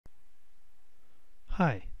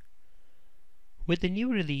Hi. With the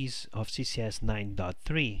new release of CCS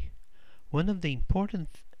 9.3, one of the important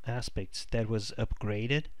aspects that was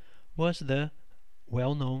upgraded was the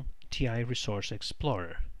well-known TI Resource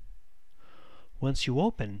Explorer. Once you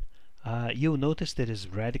open, you'll notice that it is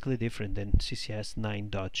radically different than CCS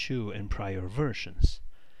 9.2 and prior versions.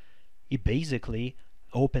 It basically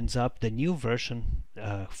opens up the new version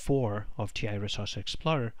 4 of TI Resource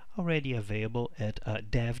Explorer, already available at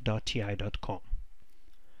dev.ti.com.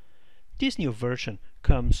 This new version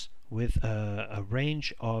comes with a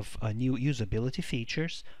range of new usability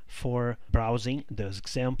features for browsing the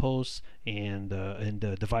examples and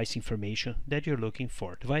the device information that you're looking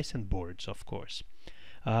for, device and boards, of course.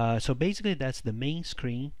 So basically that's the main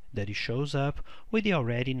screen that it shows up with the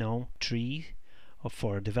already known tree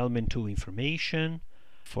for development tool information,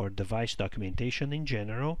 for device documentation in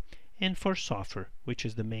general, and for software, which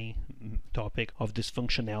is the main topic of this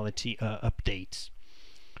functionality updates.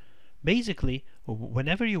 Basically,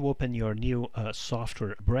 whenever you open your new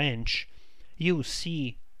software branch, you'll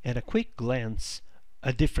see at a quick glance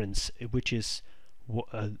a difference, which is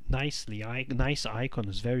nice icon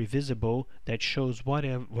is very visible that shows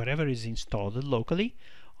whatever is installed locally,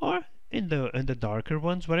 or in the darker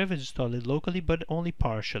ones, whatever is installed locally but only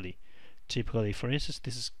partially. Typically, for instance,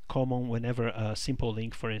 this is common whenever a simple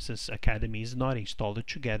link, for instance, Academy is not installed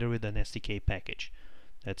together with an SDK package.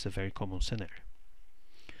 That's a very common scenario.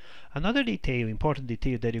 Another important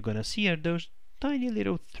detail that you're going to see are those tiny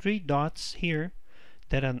little 3 dots here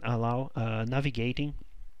that allow navigating,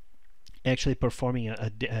 actually performing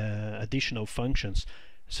additional functions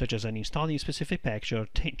such as installing a specific package or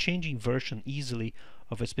changing version easily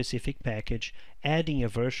of a specific package, adding a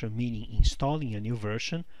version, meaning installing a new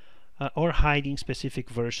version, or hiding specific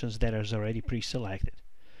versions that are already pre-selected.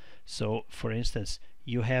 So, for instance,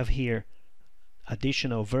 you have here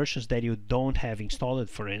additional versions that you don't have installed,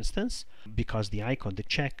 for instance, because the icon, the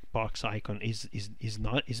checkbox icon is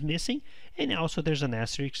missing, and also there's an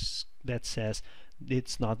asterisk that says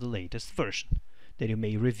it's not the latest version that you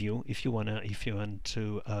may review if you want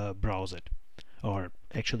to browse it or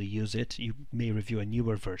actually use it. You may review a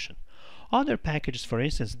newer version. Other packages, for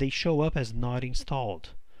instance, they show up as not installed,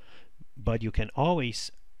 but you can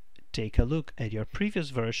always take a look at your previous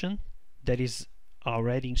version that is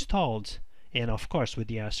already installed, and of course with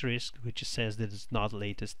the asterisk which says that it's not the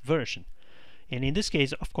latest version. And in this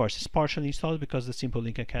case, of course, it's partially installed because the Simple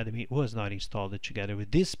Link Academy was not installed together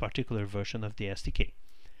with this particular version of the SDK.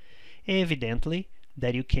 Evidently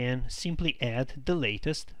that you can simply add the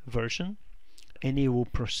latest version and it will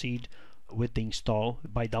proceed with the install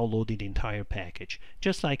by downloading the entire package,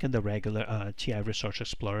 just like in the regular TI Resource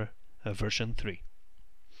Explorer version 3.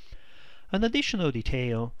 An additional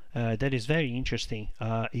detail that is very interesting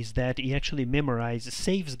is that it actually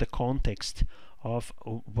saves the context of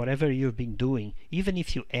whatever you've been doing, even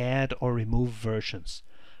if you add or remove versions.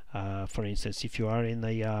 For instance, if you are in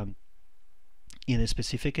a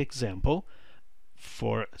specific example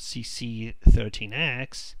for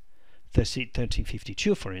CC13X,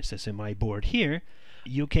 1352, for instance, in my board here,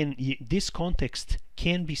 this context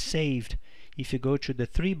can be saved if you go to the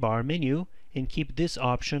 3-bar menu and keep this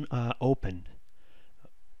option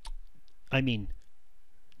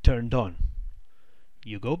turned on.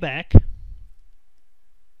 You go back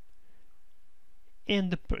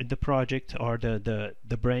and the project or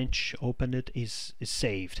the branch opened is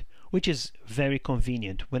saved, which is very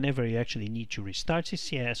convenient. Whenever you actually need to restart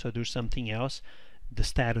CCS or do something else, the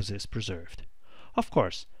status is preserved. Of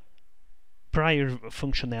course, prior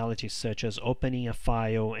functionalities such as opening a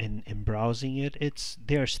file and browsing it,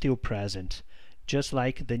 they are still present, just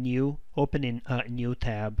like the new opening a new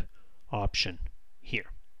tab option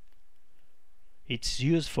here. It's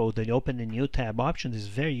useful, the open a new tab option is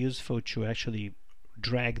very useful to actually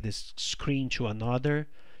drag this screen to another,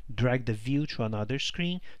 drag the view to another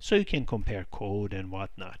screen, so you can compare code and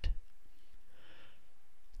whatnot.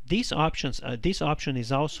 This option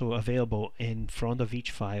is also available in front of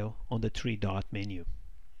each file on the 3-dot menu.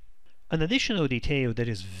 An additional detail that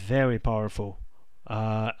is very powerful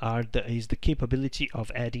is the capability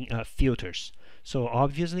of adding filters. So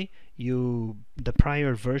obviously the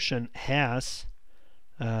prior version has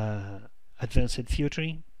advanced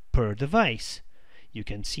filtering per device. You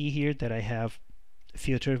can see here that I have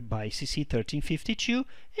filter by CC1352,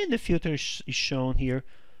 and the filter is shown here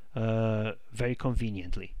very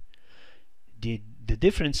conveniently. The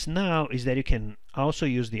difference now is that you can also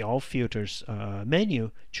use the All Filters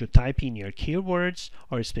menu to type in your keywords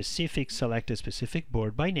or select a specific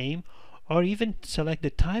board by name, or even select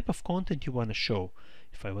the type of content you want to show.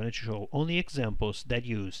 If I wanted to show only examples that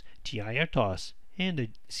use TI-RTOS and the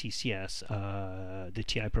CCS, the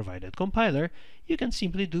TI provided compiler, you can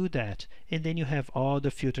simply do that, and then you have all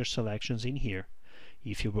the filter selections in here.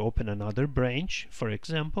 If you open another branch, for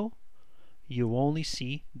example, you only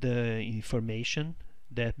see the information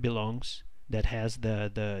that has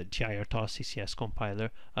the TIRTOS CCS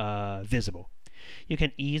compiler visible. You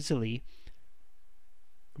can easily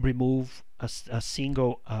remove a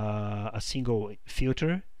single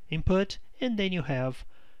filter input, and then you have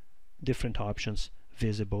different options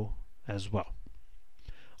visible as well.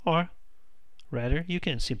 Or rather, you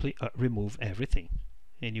can simply remove everything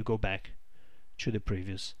and you go back to the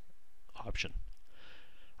previous option.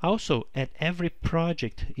 Also, at every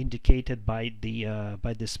project indicated by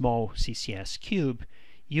the small CCS cube,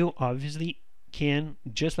 you obviously can,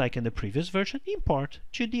 just like in the previous version, import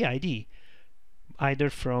to the ID, either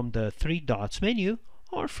from the three dots menu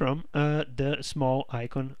or from the small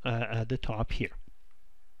icon at the top here.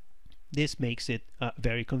 This makes it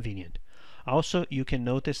very convenient. Also, you can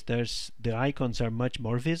notice the icons are much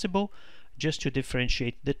more visible, just to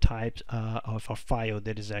differentiate the type of a file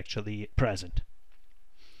that is actually present.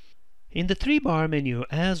 In the 3-bar menu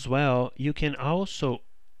as well, you can also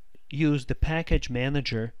use the package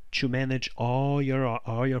manager to manage all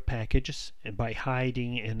your packages, and by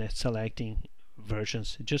hiding and selecting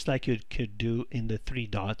versions, just like you could do in the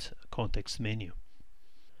 3-dot context menu.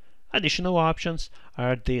 Additional options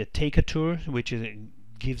are the Take a Tour, which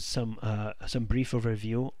gives some brief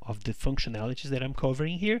overview of the functionalities that I'm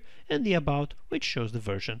covering here, and the About, which shows the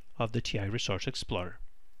version of the TI Resource Explorer.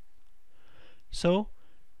 So,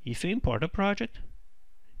 if you import a project,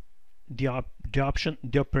 the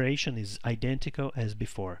operation is identical as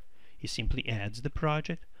before. It simply adds the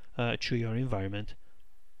project to your environment.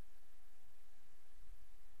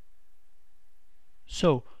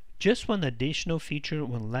 So, just one additional feature,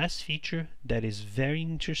 one last feature that is very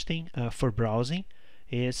interesting for browsing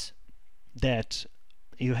is that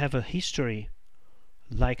you have a history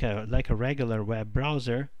like a regular web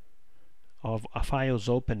browser of files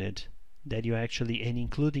opened that you actually, and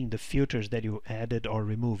including the filters that you added or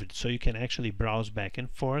removed, so you can actually browse back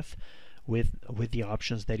and forth with the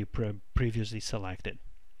options that you previously selected.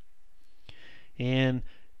 And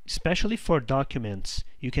especially for documents,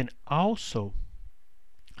 you can also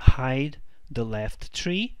hide the left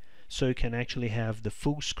tree, so you can actually have the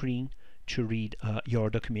full screen to read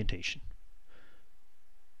your documentation.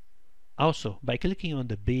 Also, by clicking on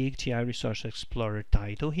the big TI Resource Explorer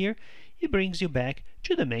title here, it brings you back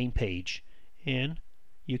to the main page, and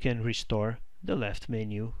you can restore the left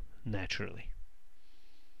menu naturally.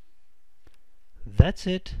 That's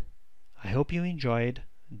it. I hope you enjoyed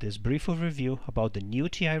this brief overview about the new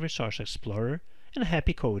TI Resource Explorer, and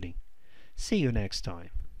happy coding. See you next time.